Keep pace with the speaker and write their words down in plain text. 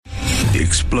The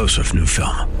explosive new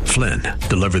film, Flynn,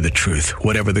 deliver the truth,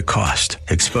 whatever the cost,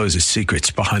 exposes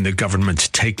secrets behind the government's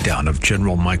takedown of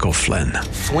General Michael Flynn.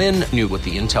 Flynn knew what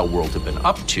the intel world had been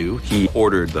up to. He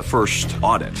ordered the first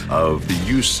audit of the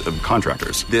use of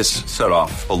contractors. This set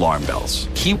off alarm bells.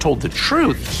 He told the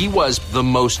truth. He was the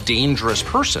most dangerous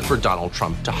person for Donald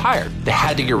Trump to hire. They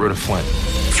had to get rid of Flynn.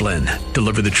 Flynn,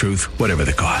 deliver the truth, whatever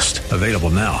the cost. Available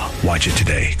now. Watch it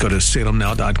today. Go to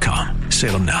salemnow.com.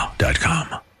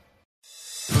 salemnow.com.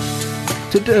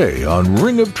 Today on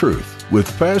Ring of Truth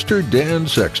with Pastor Dan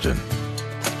Sexton.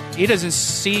 He doesn't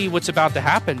see what's about to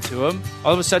happen to him.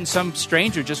 All of a sudden, some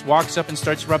stranger just walks up and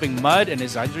starts rubbing mud in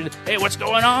his eyes. Hey, what's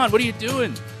going on? What are you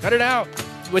doing? Cut it out.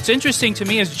 What's interesting to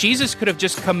me is Jesus could have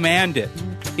just commanded.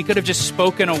 He could have just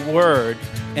spoken a word,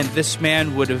 and this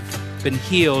man would have been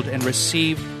healed and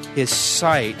received his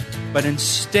sight. But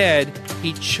instead,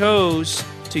 he chose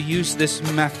to use this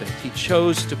method. He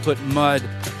chose to put mud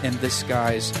in this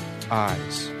guy's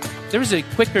eyes. There was a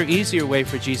quicker, easier way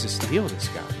for Jesus to heal this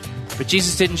guy. But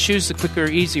Jesus didn't choose the quicker,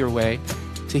 easier way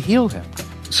to heal him.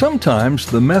 Sometimes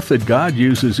the method God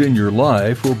uses in your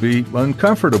life will be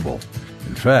uncomfortable.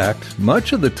 In fact,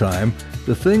 much of the time,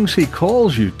 the things He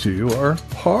calls you to are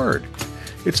hard.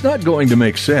 It's not going to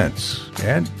make sense,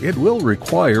 and it will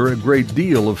require a great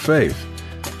deal of faith.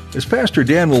 As Pastor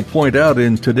Dan will point out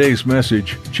in today's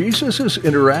message, Jesus'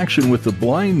 interaction with the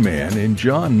blind man in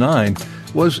John 9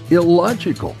 was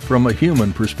illogical from a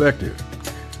human perspective.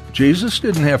 Jesus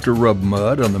didn't have to rub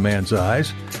mud on the man's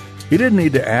eyes. He didn't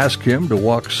need to ask him to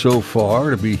walk so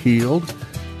far to be healed.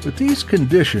 But these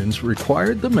conditions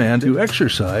required the man to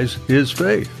exercise his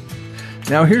faith.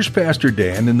 Now here's Pastor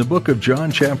Dan in the book of John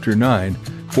chapter 9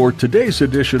 for today's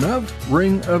edition of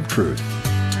Ring of Truth.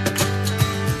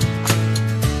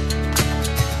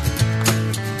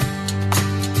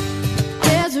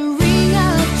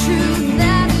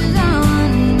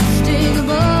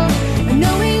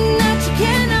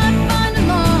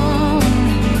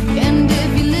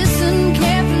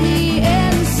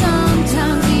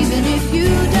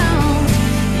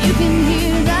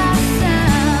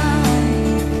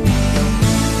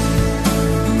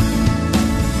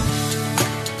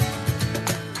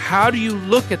 How do you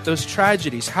look at those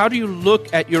tragedies? How do you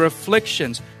look at your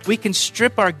afflictions? We can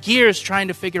strip our gears trying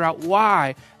to figure out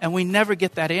why, and we never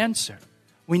get that answer.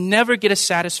 We never get a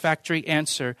satisfactory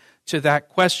answer to that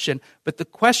question. But the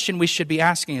question we should be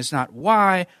asking is not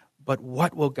why, but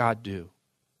what will God do?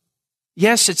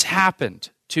 Yes, it's happened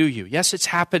to you. Yes, it's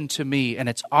happened to me, and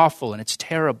it's awful, and it's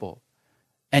terrible.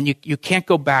 And you can't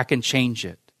go back and change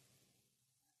it.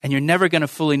 And you're never going to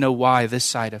fully know why this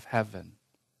side of heaven.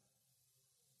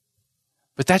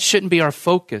 But that shouldn't be our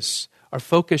focus. Our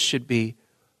focus should be,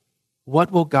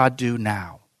 what will God do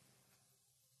now?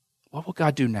 What will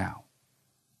God do now?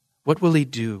 What will He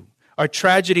do? Our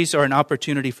tragedies are an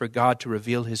opportunity for God to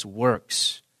reveal His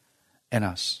works in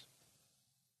us.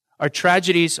 Our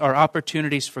tragedies are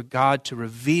opportunities for God to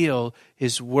reveal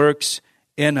His works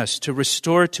in us, to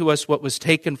restore to us what was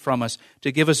taken from us,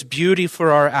 to give us beauty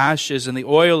for our ashes and the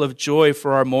oil of joy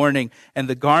for our mourning and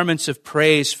the garments of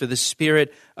praise for the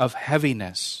spirit of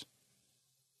heaviness.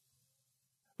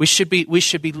 We should be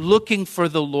looking for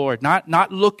the Lord,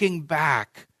 not looking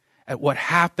back at what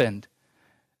happened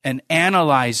and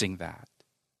analyzing that,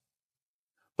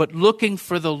 but looking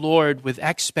for the Lord with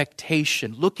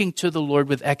expectation, looking to the Lord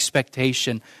with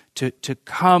expectation to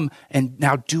come and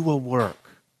now do a work.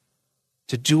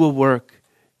 To do a work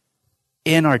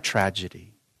in our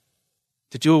tragedy,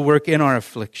 to do a work in our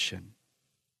affliction,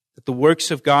 that the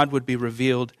works of God would be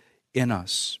revealed in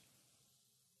us,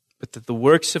 but that the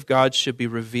works of God should be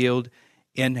revealed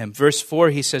in Him. Verse 4,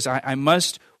 he says, I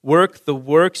must work the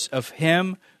works of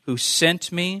Him who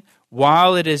sent me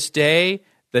while it is day.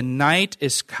 The night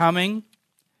is coming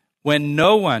when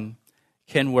no one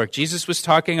can work. Jesus was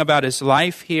talking about His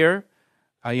life here.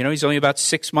 He's only about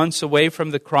 6 months away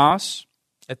from the cross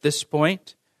at this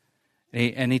point.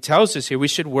 And he tells us here we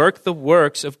should work the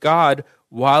works of God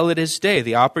while it is day.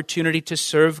 The opportunity to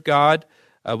serve God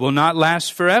will not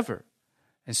last forever.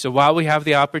 And so while we have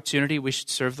the opportunity, we should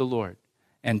serve the Lord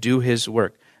and do His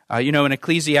work. In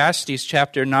Ecclesiastes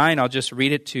chapter 9, I'll just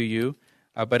read it to you.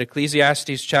 But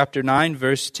Ecclesiastes chapter 9,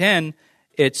 verse 10,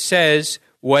 it says,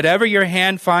 whatever your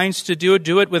hand finds to do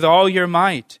it with all your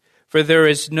might. For there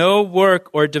is no work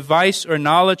or device or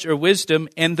knowledge or wisdom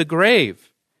in the grave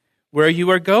where you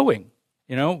are going.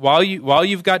 While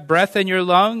you've got breath in your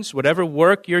lungs, whatever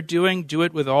work you're doing, do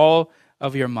it with all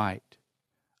of your might.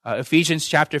 Ephesians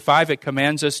chapter 5, it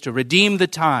commands us to redeem the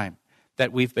time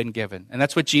that we've been given. And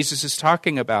that's what Jesus is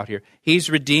talking about here. He's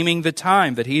redeeming the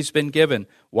time that He's been given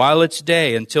while it's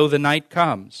day until the night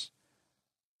comes.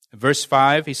 In verse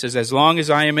 5, he says, as long as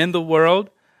I am in the world,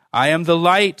 I am the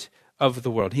light of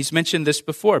the world. He's mentioned this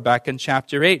before, back in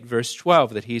chapter 8, verse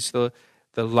 12, that he's the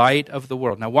light of the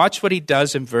world. Now watch what he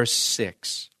does in verse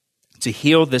 6 to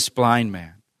heal this blind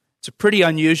man. It's a pretty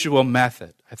unusual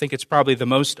method. I think it's probably the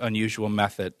most unusual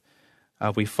method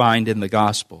we find in the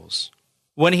Gospels.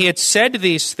 When he had said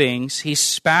these things, he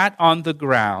spat on the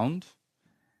ground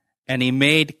and he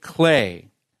made clay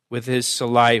with his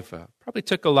saliva. Probably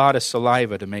took a lot of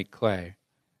saliva to make clay.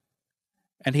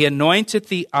 And he anointed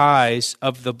the eyes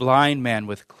of the blind man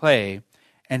with clay,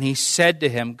 and he said to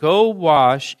him, go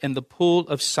wash in the pool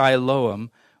of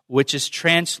Siloam, which is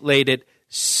translated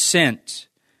sent.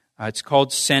 It's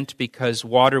called sent because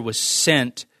water was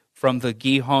sent from the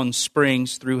Gihon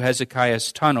springs through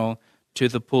Hezekiah's tunnel to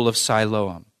the pool of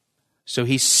Siloam. So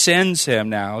he sends him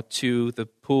now to the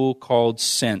pool called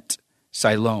Sent,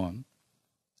 Siloam.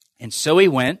 And so he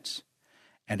went,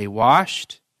 and he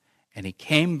washed, and he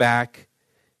came back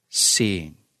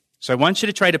seeing. So I want you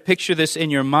to try to picture this in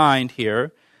your mind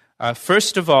here.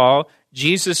 First of all,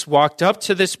 Jesus walked up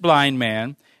to this blind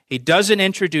man. He doesn't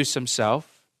introduce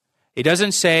himself. He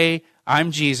doesn't say,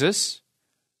 I'm Jesus,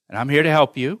 and I'm here to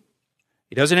help you.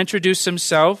 He doesn't introduce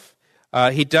himself.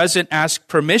 He doesn't ask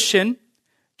permission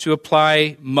to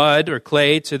apply mud or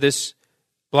clay to this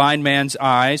blind man's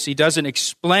eyes. He doesn't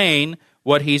explain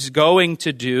what he's going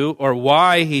to do or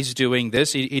why he's doing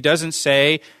this. He doesn't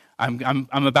say, I'm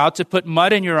about to put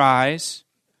mud in your eyes,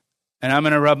 and I'm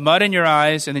going to rub mud in your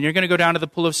eyes, and then you're going to go down to the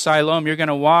pool of Siloam, you're going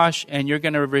to wash, and you're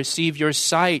going to receive your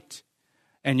sight,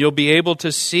 and you'll be able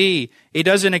to see. He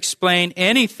doesn't explain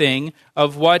anything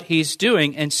of what he's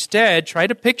doing. Instead, try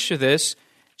to picture this.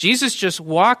 Jesus just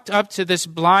walked up to this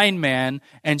blind man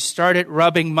and started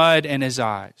rubbing mud in his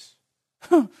eyes.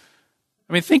 I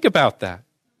mean, think about that.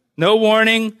 No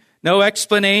warning, no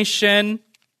explanation.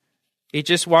 He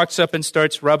just walks up and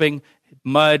starts rubbing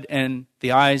mud in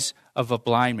the eyes of a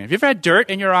blind man. Have you ever had dirt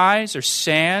in your eyes or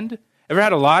sand? Ever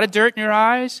had a lot of dirt in your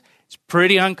eyes? It's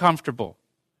pretty uncomfortable,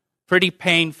 pretty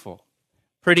painful,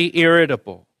 pretty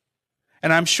irritable.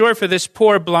 And I'm sure for this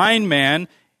poor blind man,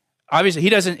 obviously, he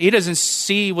doesn't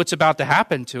see what's about to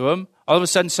happen to him. All of a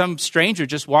sudden, some stranger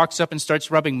just walks up and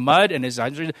starts rubbing mud in his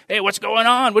eyes. Hey, what's going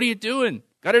on? What are you doing?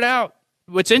 Cut it out.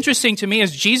 What's interesting to me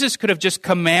is Jesus could have just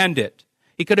commanded.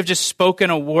 He could have just spoken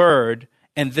a word,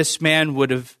 and this man would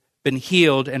have been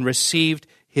healed and received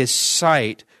his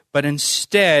sight. But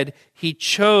instead, he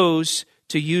chose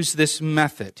to use this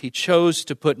method. He chose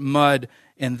to put mud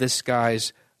in this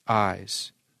guy's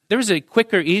eyes. There was a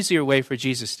quicker, easier way for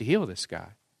Jesus to heal this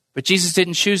guy. But Jesus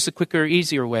didn't choose the quicker,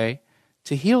 easier way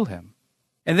to heal him.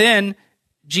 And then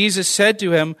Jesus said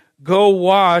to him, go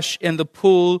wash in the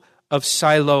pool of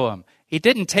Siloam. He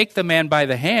didn't take the man by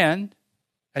the hand,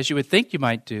 as you would think you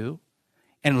might do,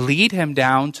 and lead him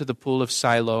down to the pool of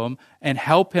Siloam and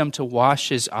help him to wash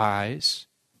his eyes.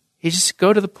 He just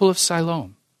go to the pool of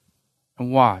Siloam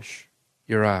and wash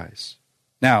your eyes.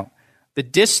 Now, the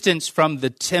distance from the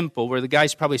temple, where the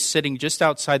guy's probably sitting just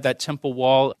outside that temple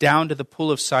wall, down to the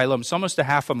pool of Siloam, it's almost a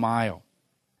half a mile.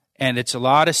 And it's a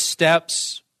lot of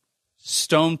steps,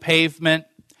 stone pavement.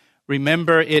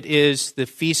 Remember, it is the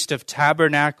Feast of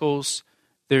Tabernacles.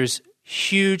 There's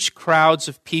huge crowds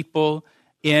of people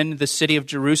in the city of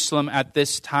Jerusalem at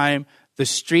this time. The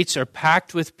streets are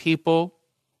packed with people.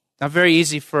 Not very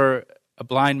easy for a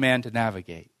blind man to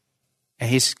navigate. And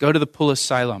he's go to the pool of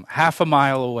Siloam, half a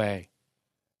mile away,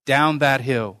 down that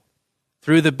hill,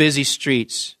 through the busy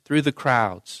streets, through the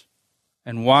crowds,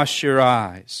 and wash your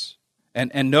eyes.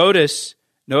 And notice,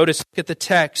 look at the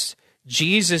text.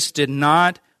 Jesus did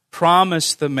not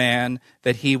promise the man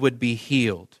that he would be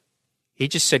healed. He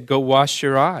just said, go wash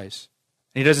your eyes.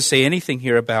 And he doesn't say anything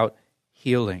here about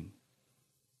healing.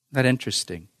 Isn't that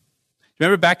interesting?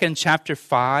 Remember back in chapter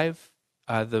 5,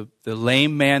 the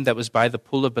lame man that was by the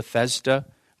pool of Bethesda?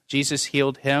 Jesus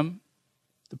healed him.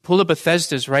 The pool of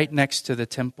Bethesda is right next to the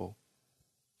temple.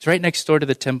 It's right next door to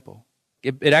the temple.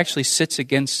 It actually sits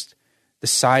against the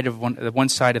side of one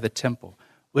side of the temple.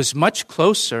 It was much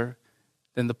closer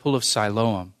than the pool of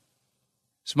Siloam.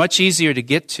 It's much easier to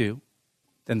get to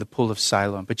than the pool of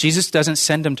Siloam. But Jesus doesn't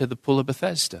send him to the pool of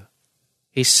Bethesda.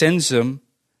 He sends him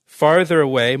farther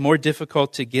away, more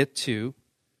difficult to get to,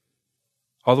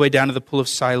 all the way down to the pool of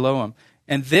Siloam.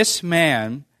 And this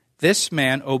man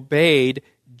obeyed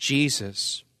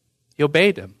Jesus. He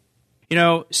obeyed him. You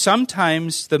know,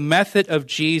 sometimes the method of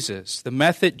Jesus, the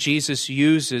method Jesus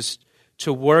uses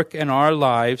to work in our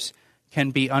lives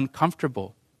can be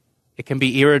uncomfortable. It can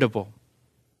be irritable.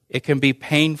 It can be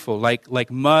painful,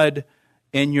 like mud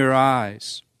in your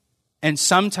eyes. And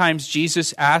sometimes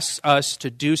Jesus asks us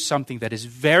to do something that is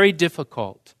very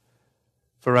difficult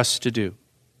for us to do,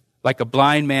 like a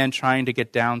blind man trying to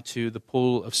get down to the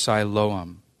pool of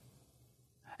Siloam.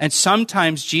 And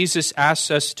sometimes Jesus asks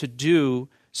us to do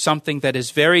something that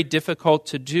is very difficult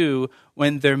to do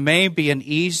when there may be an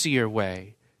easier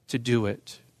way to do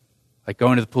it. Like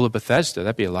going to the pool of Bethesda,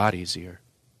 that'd be a lot easier.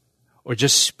 Or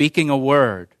just speaking a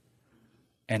word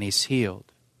and he's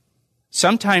healed.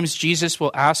 Sometimes Jesus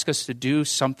will ask us to do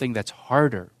something that's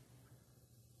harder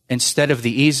instead of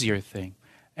the easier thing.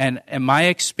 And in my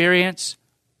experience,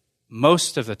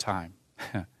 most of the time,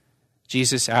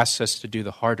 Jesus asks us to do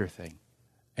the harder thing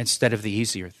instead of the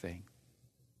easier thing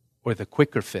or the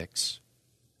quicker fix.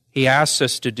 He asks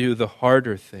us to do the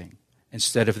harder thing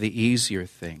instead of the easier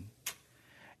thing.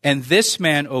 And this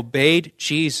man obeyed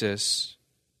Jesus.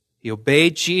 He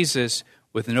obeyed Jesus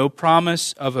with no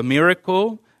promise of a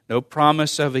miracle, no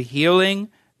promise of a healing,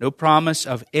 no promise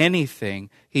of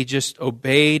anything. He just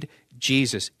obeyed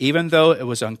Jesus, even though it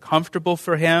was uncomfortable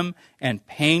for him and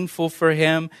painful for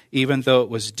him, even though it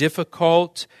was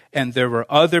difficult and there were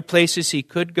other places he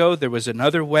could go. There was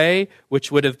another way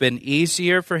which would have been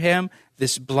easier for him.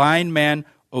 This blind man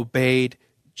obeyed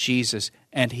Jesus,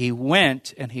 and he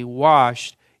went and he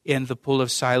washed in the pool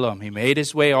of Siloam. He made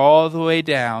his way all the way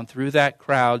down through that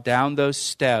crowd, down those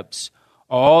steps,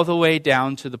 all the way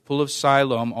down to the pool of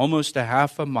Siloam, almost a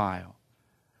half a mile.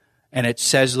 And it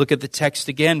says, look at the text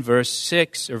again, verse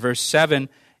 6 or verse 7,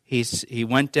 he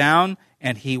went down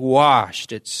and he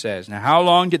washed, it says. Now, how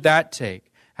long did that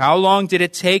take? How long did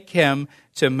it take him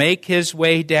to make his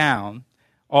way down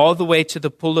all the way to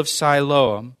the pool of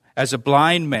Siloam as a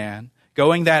blind man,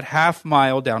 going that half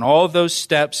mile down all those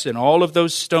steps and all of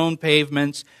those stone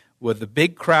pavements with the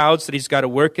big crowds that he's got to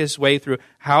work his way through?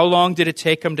 How long did it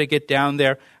take him to get down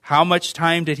there? How much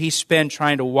time did he spend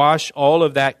trying to wash all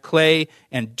of that clay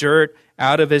and dirt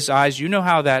out of his eyes? You know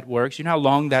how that works. You know how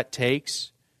long that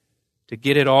takes to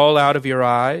get it all out of your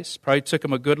eyes? Probably took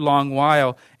him a good long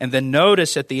while. And then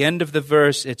notice at the end of the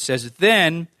verse, it says,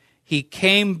 then he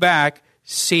came back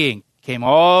seeing. Came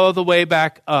all the way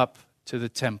back up to the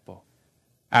temple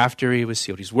after he was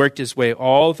healed. He's worked his way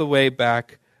all the way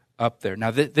back up there.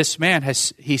 Now, this man,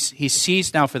 he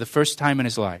sees now for the first time in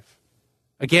his life.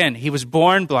 Again, he was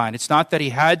born blind. It's not that he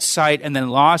had sight and then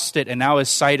lost it and now his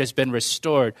sight has been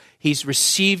restored. He's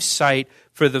received sight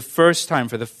for the first time.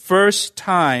 For the first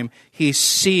time, he's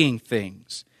seeing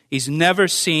things. He's never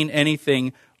seen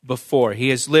anything before. He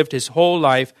has lived his whole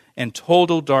life in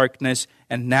total darkness,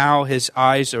 and now his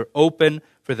eyes are open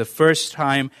for the first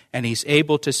time, and he's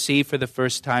able to see for the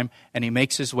first time, and he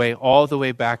makes his way all the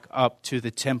way back up to the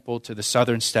temple, to the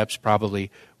southern steps probably,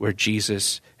 where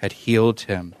Jesus had healed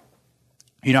him.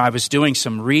 You know, I was doing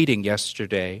some reading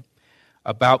yesterday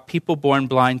about people born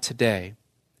blind today,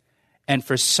 and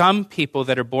for some people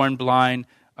that are born blind,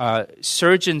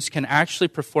 surgeons can actually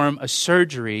perform a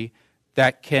surgery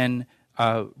that can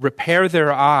repair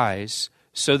their eyes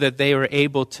so that they are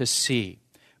able to see.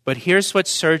 But here's what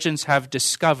surgeons have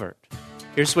discovered.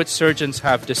 They have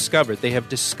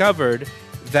discovered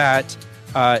that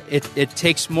it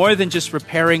takes more than just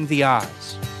repairing the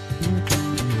eyes.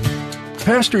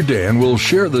 Pastor Dan will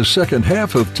share the second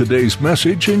half of today's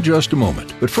message in just a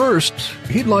moment. But first,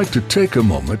 he'd like to take a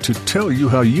moment to tell you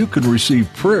how you can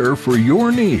receive prayer for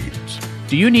your needs.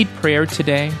 Do you need prayer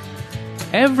today?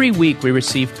 Every week we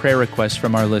receive prayer requests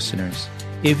from our listeners.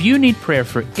 If you need prayer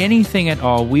for anything at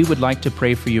all, we would like to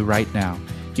pray for you right now.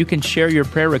 You can share your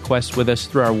prayer requests with us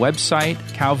through our website,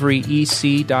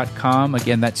 calvaryec.com.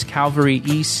 Again, that's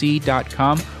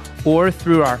calvaryec.com, or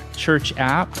through our church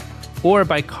app, or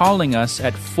by calling us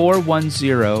at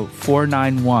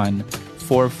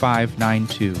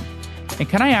 410-491-4592. And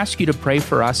can I ask you to pray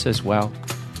for us as well?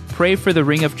 Pray for the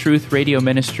Ring of Truth radio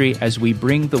ministry as we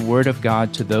bring the Word of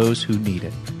God to those who need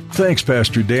it. Thanks,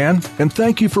 Pastor Dan, and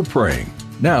thank you for praying.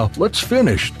 Now, let's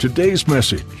finish today's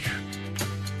message.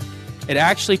 It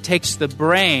actually takes the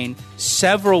brain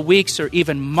several weeks or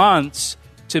even months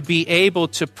to be able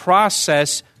to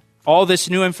process all this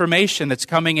new information that's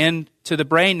coming into the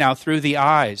brain now through the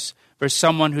eyes for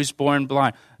someone who's born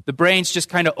blind. The brain's just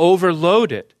kind of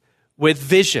overloaded with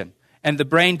vision, and the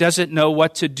brain doesn't know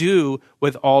what to do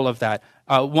with all of that.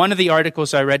 One of the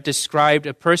articles I read described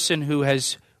a person who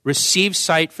has received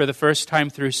sight for the first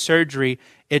time through surgery.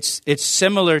 It's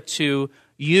similar to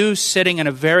you sitting in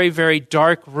a very, very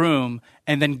dark room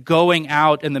and then going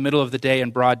out in the middle of the day in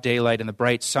broad daylight in the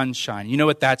bright sunshine. You know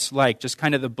what that's like, just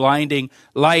kind of the blinding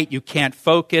light. You can't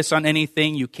focus on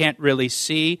anything. You can't really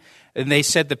see. And they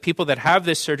said the people that have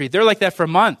this surgery, they're like that for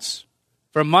months,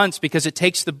 because it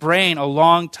takes the brain a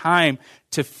long time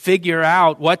to figure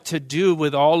out what to do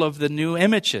with all of the new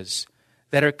images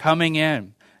that are coming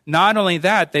in. Not only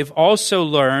that, they've also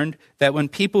learned that when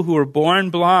people who are born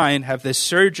blind have this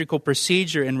surgical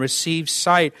procedure and receive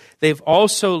sight, they've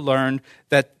also learned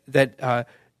that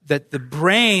the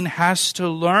brain has to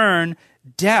learn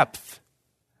depth,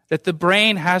 that the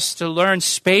brain has to learn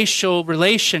spatial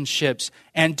relationships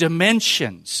and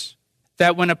dimensions,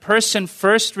 that when a person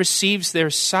first receives their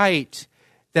sight,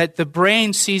 that the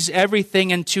brain sees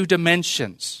everything in 2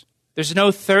 dimensions. There's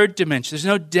no third dimension. There's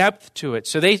no depth to it.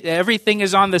 So everything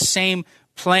is on the same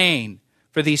plane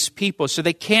for these people. So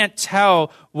they can't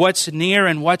tell what's near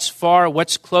and what's far,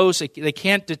 what's close. They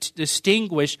can't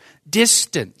distinguish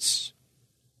distance.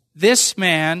 This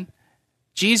man,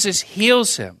 Jesus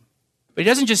heals him. But he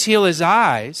doesn't just heal his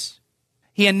eyes.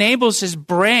 He enables his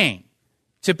brain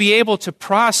to be able to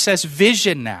process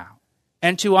vision now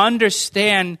and to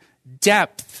understand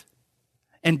depth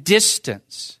and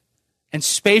distance and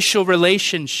spatial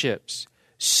relationships,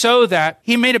 so that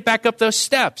he made it back up those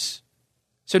steps.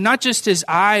 So not just his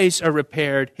eyes are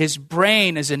repaired, his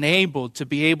brain is enabled to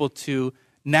be able to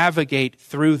navigate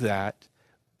through that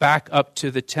back up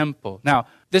to the temple. Now,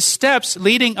 the steps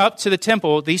leading up to the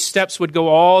temple, these steps would go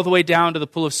all the way down to the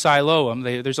pool of Siloam.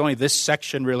 There's only this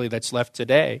section really that's left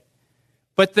today.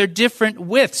 But they're different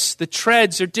widths. The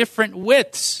treads are different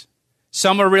widths.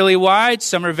 Some are really wide,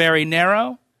 some are very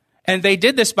narrow. And they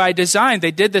did this by design.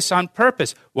 They did this on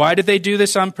purpose. Why did they do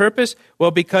this on purpose? Well,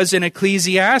 because in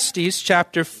Ecclesiastes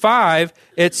chapter 5,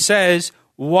 it says,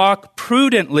 walk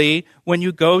prudently when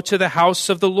you go to the house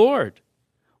of the Lord.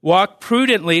 Walk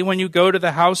prudently when you go to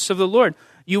the house of the Lord.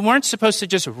 You weren't supposed to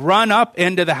just run up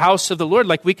into the house of the Lord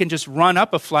like we can just run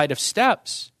up a flight of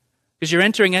steps, because you're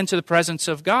entering into the presence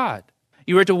of God.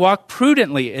 You are to walk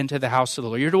prudently into the house of the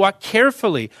Lord. You're to walk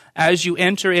carefully as you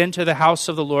enter into the house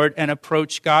of the Lord and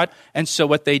approach God. And so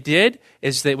what they did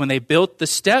is that when they built the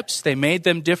steps, they made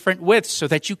them different widths so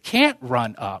that you can't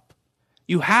run up.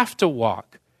 You have to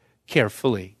walk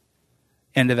carefully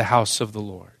into the house of the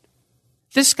Lord.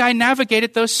 This guy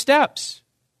navigated those steps.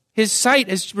 His sight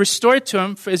is restored to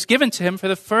him, is given to him for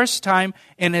the first time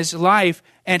in his life,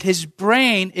 and his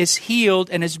brain is healed,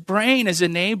 and his brain is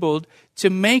enabled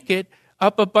to make it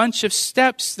up a bunch of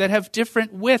steps that have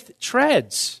different width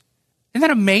treads. Isn't that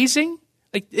amazing?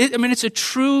 It's a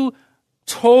true,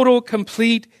 total,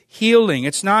 complete healing.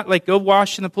 It's not like go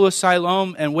wash in the pool of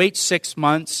Siloam and wait 6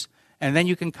 months, and then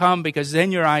you can come, because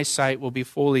then your eyesight will be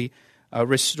fully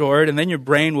restored, and then your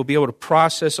brain will be able to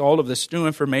process all of this new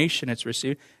information it's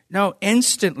received. No,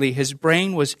 instantly his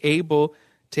brain was able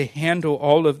to handle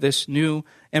all of this new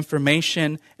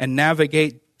information and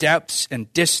navigate depths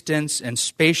and distance and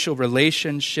spatial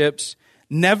relationships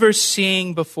never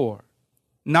seen before.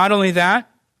 Not only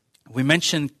that, we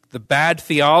mentioned the bad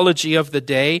theology of the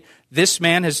day. This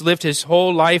man has lived his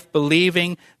whole life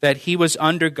believing that he was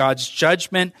under God's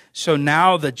judgment, so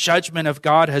now the judgment of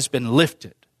God has been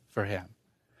lifted for him.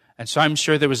 And so I'm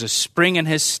sure there was a spring in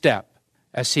his step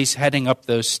as he's heading up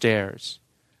those stairs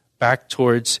back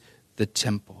towards the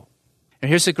temple. And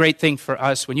here's the great thing for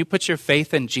us. When you put your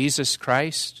faith in Jesus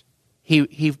Christ,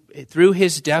 he through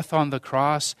his death on the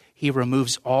cross, he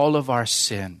removes all of our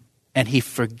sin, and he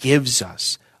forgives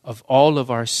us of all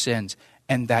of our sins.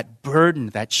 And that burden,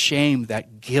 that shame,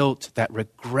 that guilt, that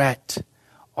regret,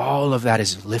 all of that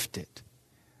is lifted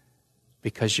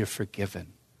because you're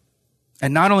forgiven.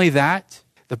 And not only that,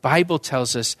 the Bible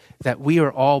tells us that we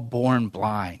are all born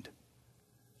blind.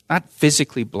 Not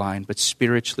physically blind, but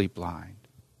spiritually blind.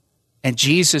 And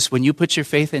Jesus, when you put your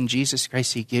faith in Jesus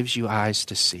Christ, he gives you eyes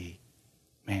to see.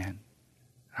 Man,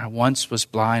 I once was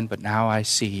blind, but now I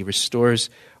see. He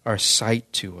restores our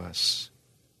sight to us.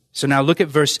 So now look at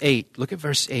verse 8. Look at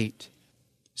verse 8.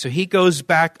 So he goes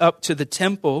back up to the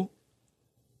temple,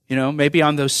 maybe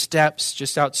on those steps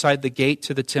just outside the gate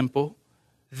to the temple.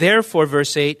 Therefore,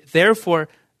 verse 8, therefore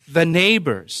the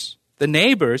neighbors,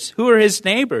 who are his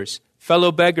neighbors?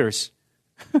 Fellow beggars.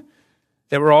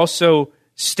 They were also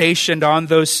stationed on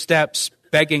those steps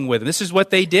begging with him. This is what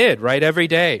they did, right, every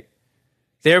day.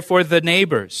 Therefore the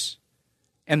neighbors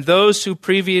and those who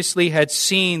previously had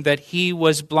seen that he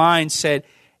was blind said,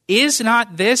 is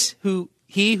not this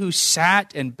he who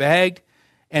sat and begged?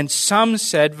 And some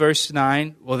said, verse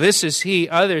 9, well, this is he.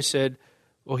 Others said,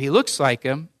 well, he looks like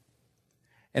him.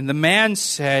 And the man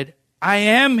said, I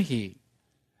am he.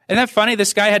 Isn't that funny?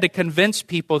 This guy had to convince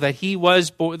people that he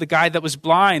was the guy that was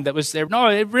blind, that was there. No,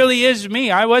 it really is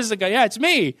me. I was the guy. Yeah, it's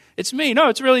me. It's me. No,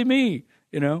 it's really me,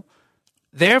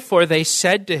 Therefore they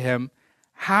said to him,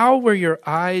 how were your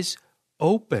eyes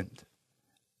opened?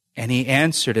 And he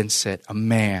answered and said, a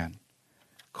man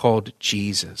called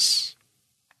Jesus.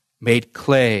 made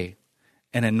clay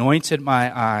and anointed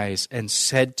my eyes and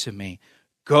said to me,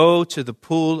 go to the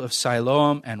pool of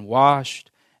Siloam and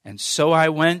washed. And so I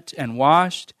went and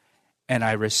washed, and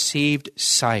I received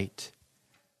sight.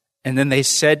 And then they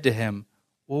said to him,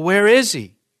 well, where is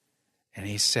he? And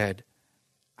he said,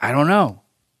 I don't know.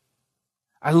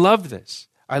 I love this.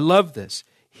 I love this.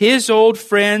 His old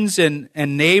friends and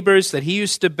neighbors that he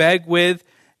used to beg with,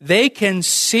 they can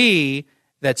see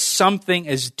that something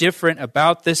is different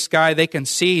about this guy. They can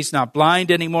see he's not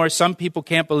blind anymore. Some people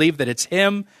can't believe that it's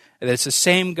him, that it's the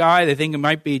same guy. They think it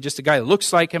might be just a guy that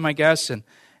looks like him, I guess.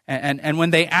 And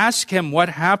when they ask him what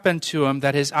happened to him,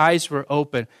 that his eyes were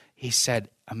open, he said,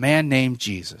 a man named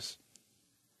Jesus.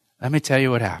 Let me tell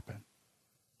you what happened.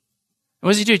 And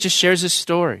what does he do? He just shares his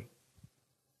story.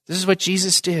 This is what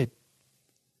Jesus did.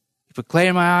 He put clay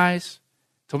in my eyes,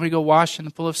 told me to go wash in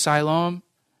the pool of Siloam,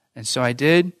 and so I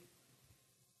did.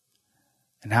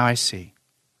 And now I see.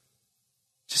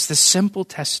 Just the simple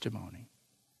testimony.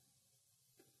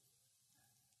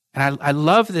 And I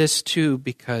love this too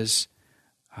because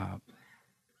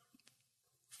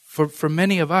for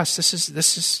many of us,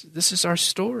 this is our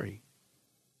story.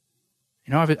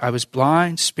 You know, I was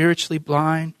blind, spiritually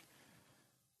blind.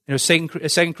 You know,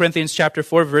 2 Corinthians chapter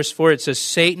 4, verse 4, it says,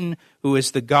 Satan, who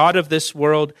is the god of this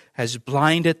world, has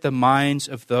blinded the minds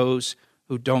of those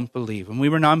who don't believe. When we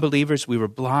were non-believers, we were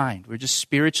blind. We were just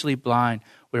spiritually blind.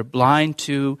 We were blind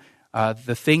to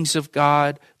the things of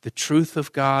God, the truth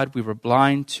of God. We were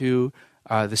blind to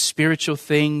the spiritual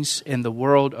things in the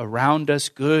world around us,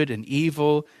 good and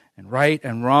evil and right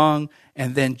and wrong.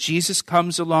 And then Jesus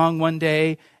comes along one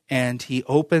day and he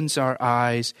opens our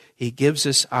eyes. He gives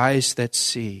us eyes that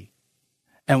see.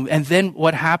 And then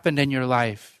what happened in your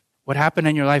life? What happened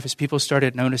in your life is people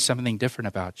started to notice something different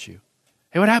about you.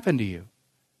 Hey, what happened to you?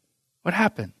 What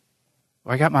happened?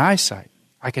 Well, I got my eyesight.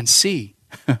 I can see.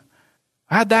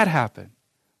 How'd that happen?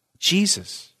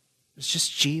 Jesus. It was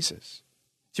just Jesus.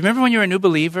 Do you remember when you were a new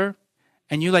believer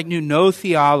and you knew no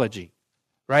theology,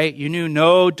 right? You knew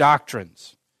no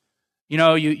doctrines. You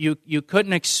know, you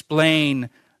couldn't explain,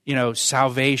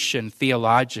 salvation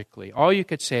theologically. All you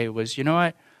could say was, you know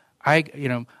what? I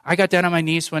got down on my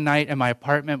knees one night in my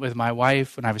apartment with my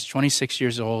wife when I was 26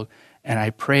 years old, and I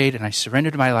prayed and I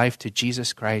surrendered my life to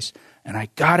Jesus Christ, and I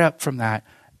got up from that,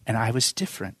 and I was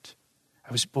different.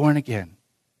 I was born again.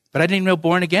 But I didn't even know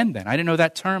born again then. I didn't know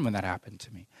that term when that happened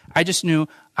to me. I just knew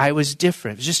I was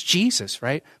different. It was just Jesus,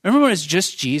 right? Remember when it was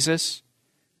just Jesus?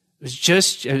 It was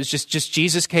just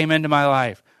Jesus came into my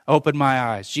life, opened my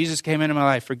eyes. Jesus came into my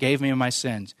life, forgave me of my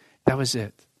sins. That was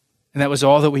it. And that was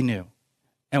all that we knew.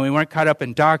 And we weren't caught up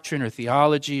in doctrine or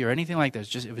theology or anything like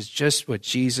that. It was just what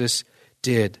Jesus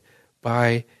did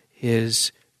by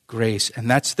his grace. And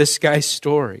that's this guy's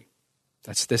story.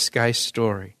 That's this guy's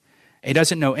story. He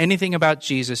doesn't know anything about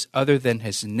Jesus other than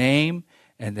his name,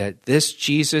 and that this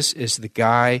Jesus is the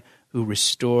guy who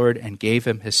restored and gave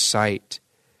him his sight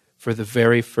for the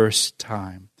very first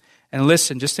time. And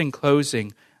listen, just in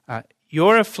closing,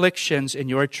 your afflictions and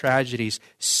your tragedies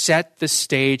set the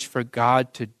stage for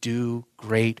God to do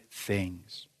great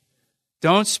things.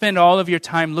 Don't spend all of your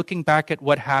time looking back at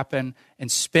what happened and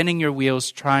spinning your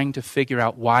wheels trying to figure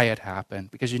out why it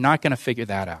happened, because you're not going to figure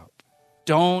that out.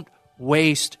 Don't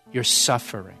waste your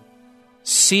suffering.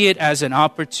 See it as an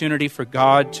opportunity for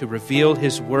God to reveal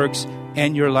his works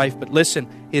in your life. But listen,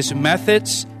 his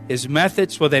methods,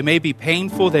 well, they may be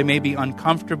painful, they may be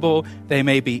uncomfortable, they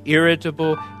may be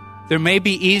irritable. There may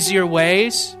be easier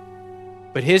ways,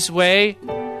 but his way,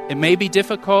 it may be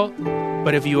difficult,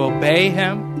 but if you obey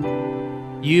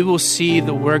him, you will see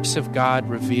the works of God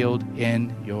revealed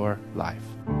in your life.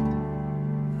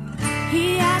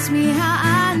 He asked me how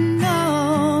I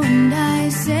know, and I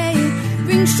say it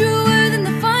rings truer than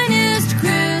the finest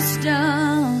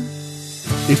crystal.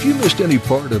 If you missed any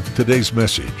part of today's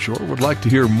message or would like to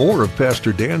hear more of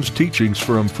Pastor Dan's teachings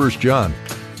from 1 John,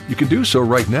 you can do so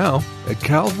right now at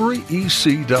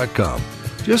calvaryec.com.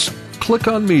 Just click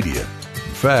on Media.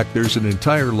 In fact, there's an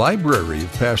entire library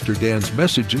of Pastor Dan's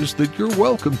messages that you're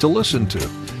welcome to listen to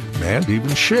and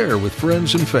even share with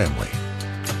friends and family.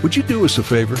 Would you do us a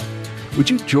favor? Would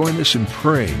you join us in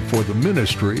praying for the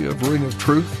ministry of Ring of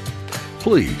Truth?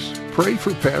 Please pray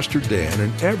for Pastor Dan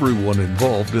and everyone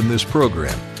involved in this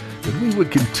program, that we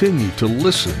would continue to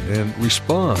listen and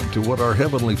respond to what our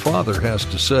Heavenly Father has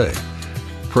to say.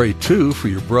 Pray, too, for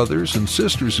your brothers and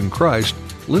sisters in Christ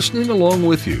listening along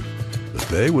with you, that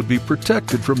they would be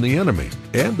protected from the enemy,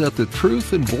 and that the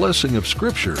truth and blessing of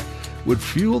Scripture would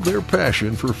fuel their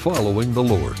passion for following the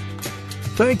Lord.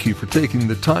 Thank you for taking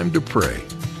the time to pray.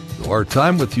 Though our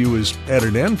time with you is at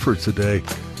an end for today,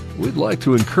 we'd like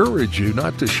to encourage you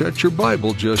not to shut your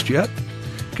Bible just yet.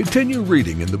 Continue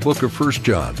reading in the book of 1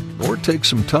 John, or take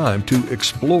some time to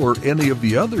explore any of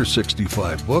the other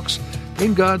 65 books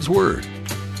in God's Word.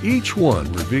 Each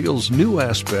one reveals new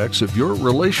aspects of your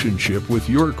relationship with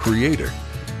your Creator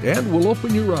and will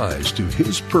open your eyes to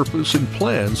His purpose and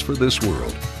plans for this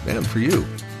world and for you.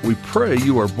 We pray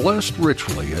you are blessed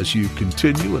richly as you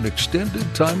continue an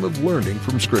extended time of learning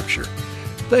from Scripture.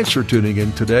 Thanks for tuning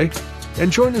in today,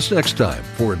 and join us next time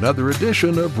for another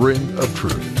edition of Ring of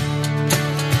Truth.